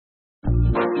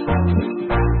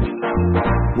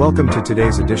Welcome to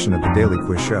today's edition of the Daily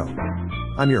Quiz Show.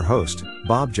 I'm your host,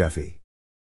 Bob Jeffy.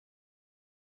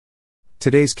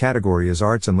 Today's category is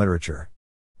Arts and Literature.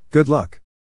 Good luck.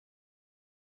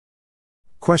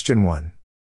 Question 1.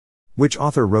 Which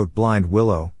author wrote Blind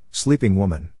Willow, Sleeping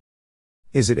Woman?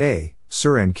 Is it A.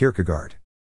 Søren Kierkegaard?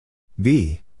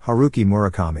 B. Haruki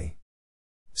Murakami?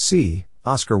 C.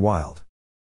 Oscar Wilde?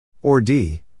 Or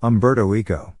D. Umberto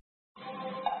Eco?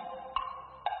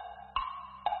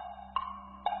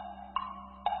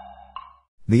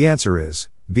 The answer is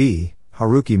B.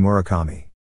 Haruki Murakami.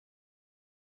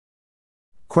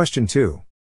 Question 2.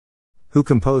 Who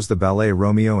composed the ballet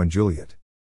Romeo and Juliet?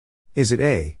 Is it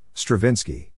A.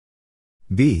 Stravinsky?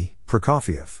 B.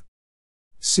 Prokofiev?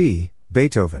 C.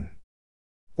 Beethoven?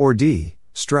 Or D.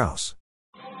 Strauss?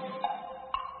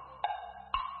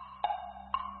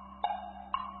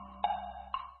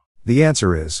 The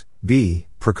answer is B.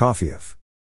 Prokofiev.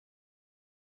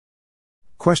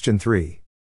 Question 3.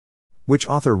 Which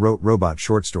author wrote robot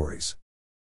short stories?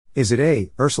 Is it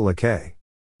A. Ursula K.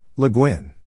 Le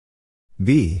Guin?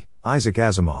 B. Isaac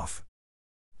Asimov?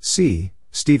 C.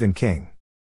 Stephen King?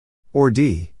 Or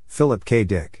D. Philip K.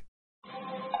 Dick?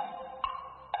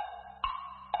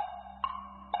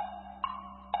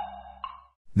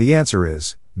 The answer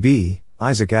is B.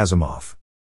 Isaac Asimov.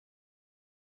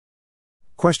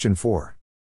 Question 4.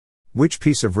 Which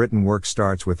piece of written work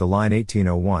starts with the line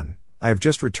 1801, I have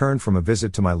just returned from a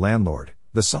visit to my landlord,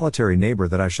 the solitary neighbor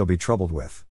that I shall be troubled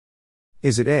with?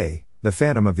 Is it A. The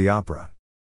Phantom of the Opera?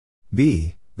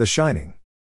 B. The Shining?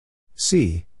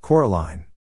 C. Coraline?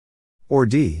 Or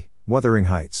D. Wuthering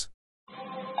Heights?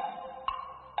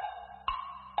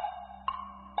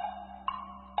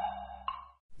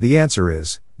 The answer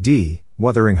is D.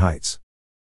 Wuthering Heights.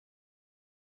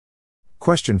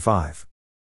 Question 5.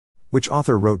 Which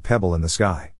author wrote Pebble in the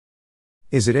Sky?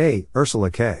 Is it A. Ursula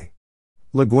K.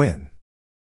 Le Guin?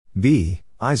 B.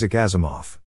 Isaac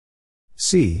Asimov?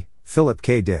 C. Philip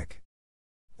K. Dick?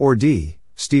 Or D.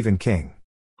 Stephen King?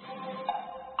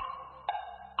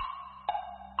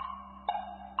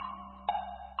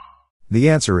 The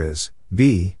answer is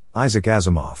B. Isaac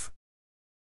Asimov.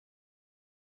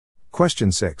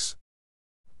 Question 6.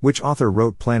 Which author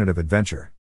wrote Planet of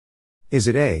Adventure? Is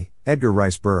it A. Edgar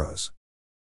Rice Burroughs?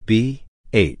 B.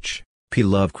 H. P.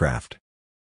 Lovecraft?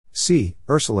 C.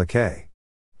 Ursula K.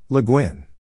 Le Guin?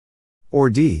 Or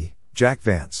D. Jack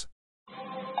Vance?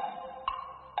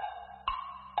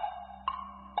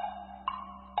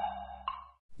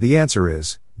 The answer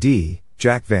is D.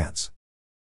 Jack Vance.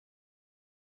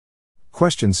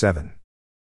 Question 7.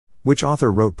 Which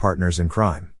author wrote Partners in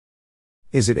Crime?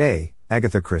 Is it A.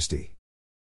 Agatha Christie?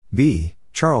 B.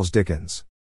 Charles Dickens?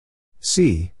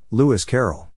 C. Lewis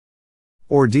Carroll?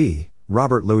 Or D.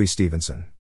 Robert Louis Stevenson?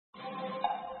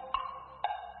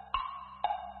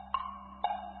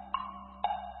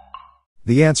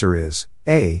 The answer is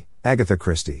A. Agatha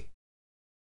Christie.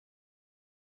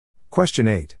 Question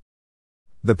 8.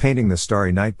 The painting The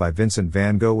Starry Night by Vincent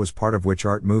van Gogh was part of which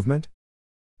art movement?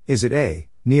 Is it A.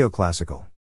 Neoclassical?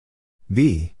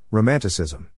 B.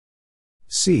 Romanticism?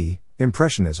 C.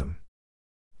 Impressionism?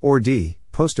 Or D.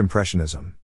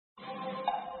 Post-Impressionism?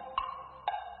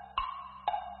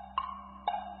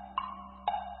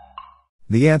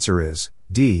 The answer is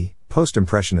D.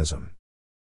 Post-Impressionism.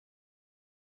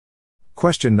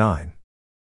 Question 9.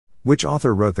 Which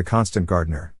author wrote The Constant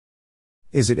Gardener?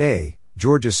 Is it A.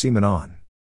 Georges Simenon?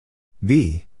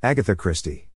 B. Agatha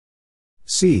Christie?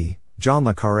 C. John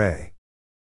le Carré?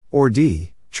 Or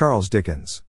D. Charles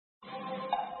Dickens?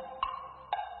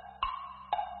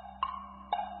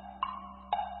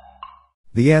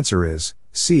 The answer is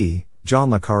C.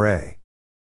 John le Carré.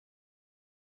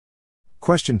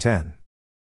 Question 10.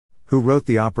 Who wrote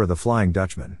the opera The Flying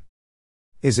Dutchman?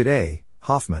 Is it A.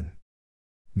 Hoffmann?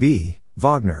 B.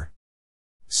 Wagner?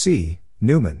 C.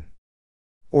 Newman?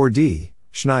 Or D.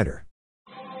 Schneider?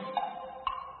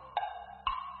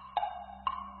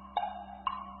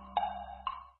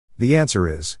 The answer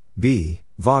is B.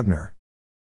 Wagner.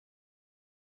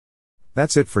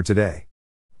 That's it for today.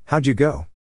 How'd you go?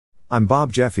 I'm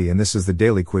Bob Jeffy and this is the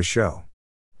Daily Quiz Show.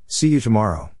 See you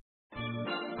tomorrow.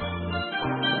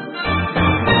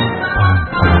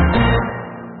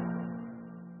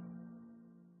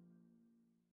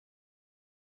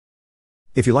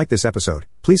 If you like this episode,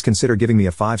 please consider giving me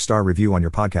a 5-star review on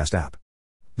your podcast app.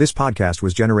 This podcast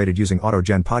was generated using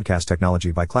AutoGen podcast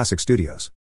technology by Classic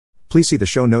Studios. Please see the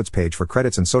show notes page for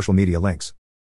credits and social media links.